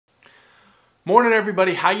Morning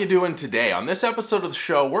everybody, how you doing today? On this episode of the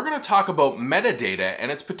show, we're going to talk about metadata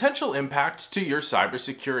and its potential impact to your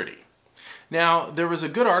cybersecurity. Now, there was a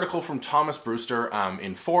good article from Thomas Brewster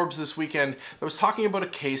in Forbes this weekend that was talking about a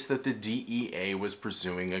case that the DEA was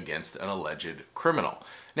pursuing against an alleged criminal.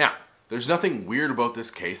 Now, there's nothing weird about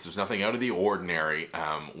this case. There's nothing out of the ordinary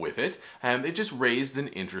with it. It just raised an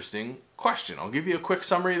interesting question. I'll give you a quick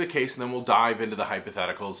summary of the case and then we'll dive into the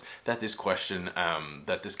hypotheticals that this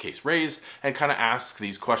case raised and kind of ask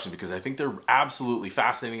these questions because I think they're absolutely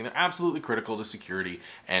fascinating and they're absolutely critical to security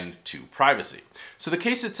and to privacy. So the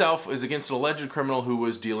case itself is against an alleged criminal who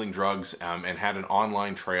was dealing drugs and had an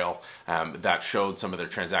online trail that showed some of their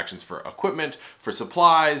transactions for equipment, for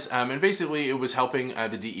supplies, and basically it was helping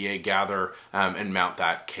the DEA gather and mount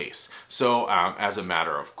that case. So as a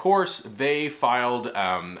matter of course, they filed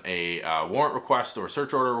a warrant request or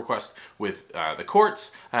search order request with the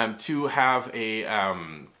courts to have a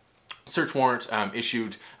search warrant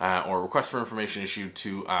issued or request for information issued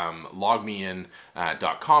to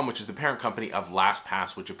logmein.com, which is the parent company of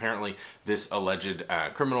LastPass, which apparently this alleged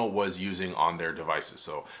criminal was using on their devices.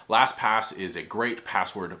 So LastPass is a great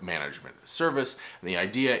password management service. And the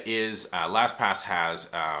idea is LastPass has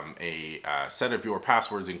a set of your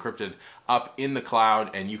passwords encrypted up in the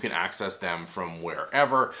cloud and you can access them from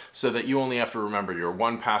wherever so that you only have to remember your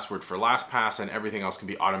one password for LastPass and everything else can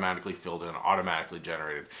be automatically filled in and automatically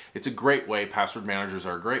generated. It's a great way, password managers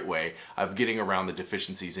are a great way of getting around the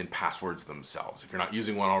deficiencies in passwords themselves. If you're not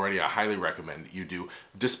using one already, I highly recommend you do,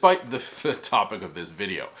 despite the topic of this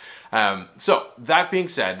video. So that being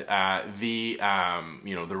said, the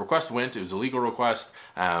request went, it was a legal request.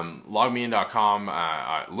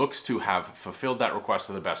 Logmein.com looks to have fulfilled that request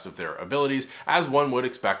to the best of their abilities, as one would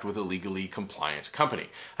expect with a legally compliant company.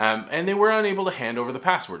 And they were unable to hand over the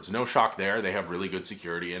passwords. No shock there. They have really good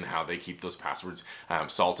security in how they keep those passwords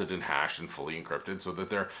salted and hashed and fully encrypted so that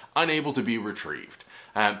they're unable to be retrieved.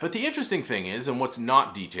 But the interesting thing is, and what's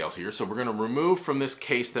not detailed here, so we're going to remove from this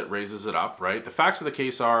case that raises it up, right? The facts of the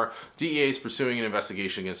case are DEA is pursuing an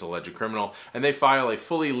investigation against an alleged criminal, and they file a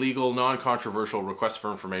fully legal, non-controversial request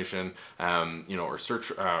for information, or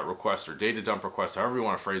search request or data dump request, however you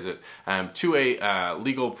want to phrase it, to a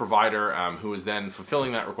legal provider who is then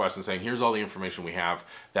fulfilling that request and saying, here's all the information we have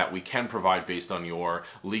that we can provide based on your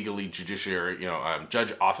legally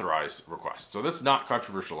judge authorized request. So that's not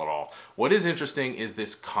controversial at all. What is interesting is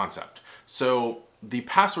this concept. So the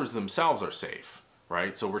passwords themselves are safe,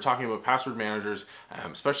 right? So we're talking about password managers,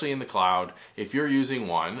 especially in the cloud. If you're using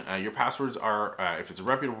one, your passwords are, if it's a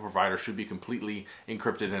reputable provider, should be completely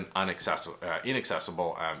encrypted and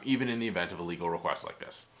inaccessible, even in the event of a legal request like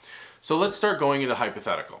this. So let's start going into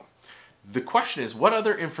hypothetical. The question is, what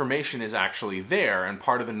other information is actually there and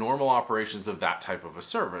part of the normal operations of that type of a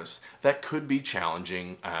service that could be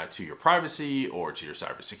challenging to your privacy or to your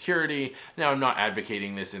cybersecurity? Now, I'm not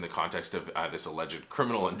advocating this in the context of this alleged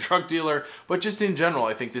criminal and drug dealer, but just in general,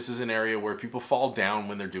 I think this is an area where people fall down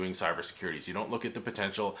when they're doing cybersecurity. So you don't look at the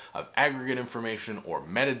potential of aggregate information or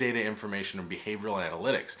metadata information or behavioral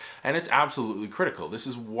analytics. And it's absolutely critical. This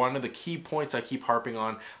is one of the key points I keep harping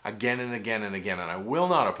on again and again and again, and I will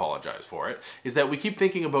not apologize for it, is that we keep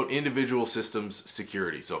thinking about individual systems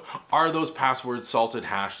security. So are those passwords salted,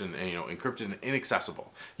 hashed, and encrypted and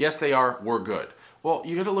inaccessible? Yes, they are. We're good. Well,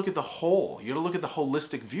 you got to look at the whole. You got to look at the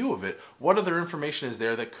holistic view of it. What other information is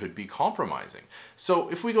there that could be compromising? So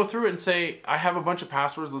if we go through it and say, I have a bunch of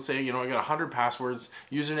passwords, let's say, I got 100 passwords,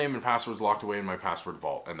 username and passwords locked away in my password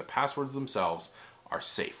vault, and the passwords themselves are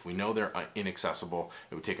safe. We know they're inaccessible.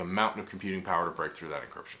 It would take a mountain of computing power to break through that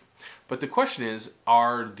encryption. But the question is,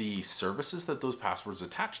 are the services that those passwords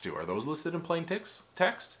attach to, are those listed in plain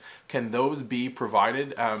text? Can those be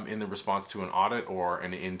provided in the response to an audit or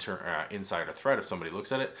an insider threat if somebody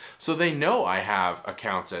looks at it? So they know I have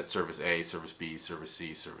accounts at service A, service B, service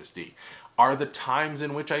C, service D. Are the times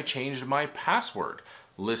in which I changed my password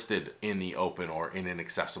listed in the open or in an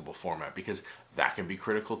accessible format? Because that can be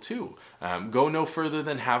critical too. Go no further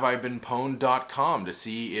than haveibeenpwned.com to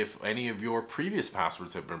see if any of your previous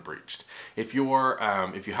passwords have been breached. If you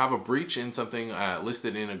have a breach in something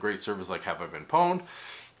listed in a great service like Have I Been Pwned,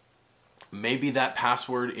 maybe that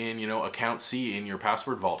password in account C in your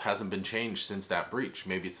password vault hasn't been changed since that breach.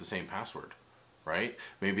 Maybe it's the same password. right?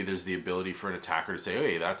 Maybe there's the ability for an attacker to say,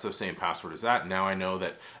 hey, that's the same password as that. Now I know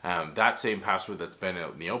that that same password that's been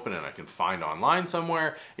out in the open and I can find online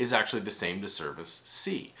somewhere is actually the same to service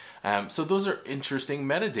C. So those are interesting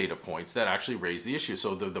metadata points that actually raise the issue.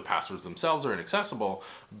 So the passwords themselves are inaccessible,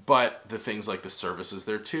 but the things like the services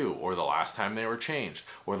there too, or the last time they were changed,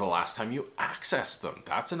 or the last time you accessed them,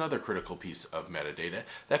 that's another critical piece of metadata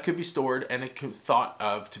that could be stored and it can thought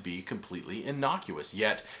of to be completely innocuous.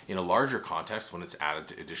 Yet in a larger context, when it's added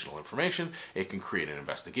to additional information, it can create an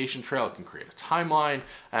investigation trail, it can create a timeline,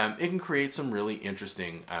 it can create some really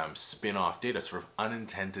interesting spin-off data, sort of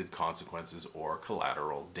unintended consequences or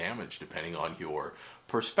collateral damage, depending on your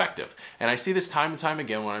perspective. And I see this time and time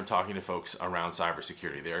again when I'm talking to folks around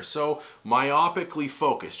cybersecurity. They are so myopically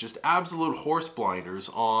focused, just absolute horse blinders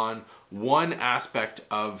on one aspect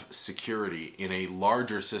of security in a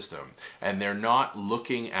larger system, and they're not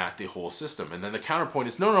looking at the whole system. And then the counterpoint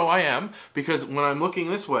is, no, I am, because when I'm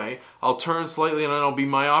looking this way, I'll turn slightly and then I'll be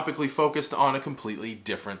myopically focused on a completely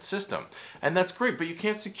different system. And that's great, but you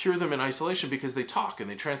can't secure them in isolation because they talk and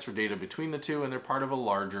they transfer data between the two and they're part of a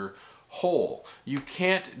larger whole. You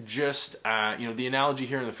can't just, the analogy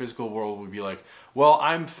here in the physical world would be like, well,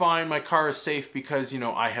 I'm fine, my car is safe because,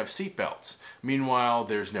 I have seat belts. Meanwhile,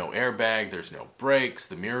 there's no airbag, there's no brakes,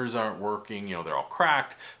 the mirrors aren't working, they're all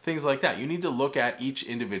cracked, things like that. You need to look at each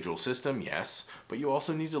individual system, yes, but you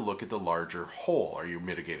also need to look at the larger whole. Are you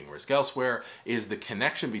mitigating risk elsewhere? Is the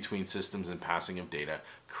connection between systems and passing of data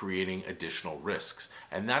creating additional risks?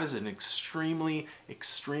 And that is an extremely,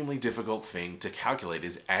 extremely difficult thing to calculate,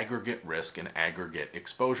 is aggregate risk and aggregate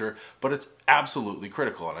exposure, but it's absolutely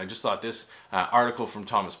critical. And I just thought this article from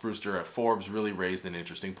Thomas Brewster at Forbes really raised an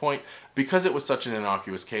interesting point because it was such an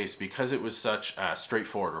innocuous case, because it was such a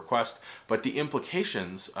straightforward request, but the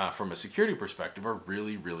implications from a security perspective are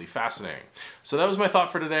really, really fascinating. So that was my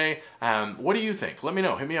thought for today. What do you think? Let me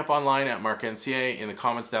know. Hit me up online at marknca, in the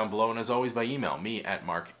comments down below, and as always by email, me at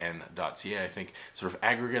markn.ca. I think sort of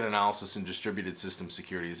aggregate analysis and distributed system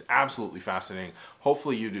security is absolutely fascinating.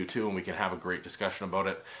 Hopefully you do too, and we can have a great discussion about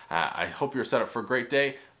it. I hope you're set up for a great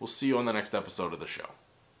day. We'll see you on the next episode of the show.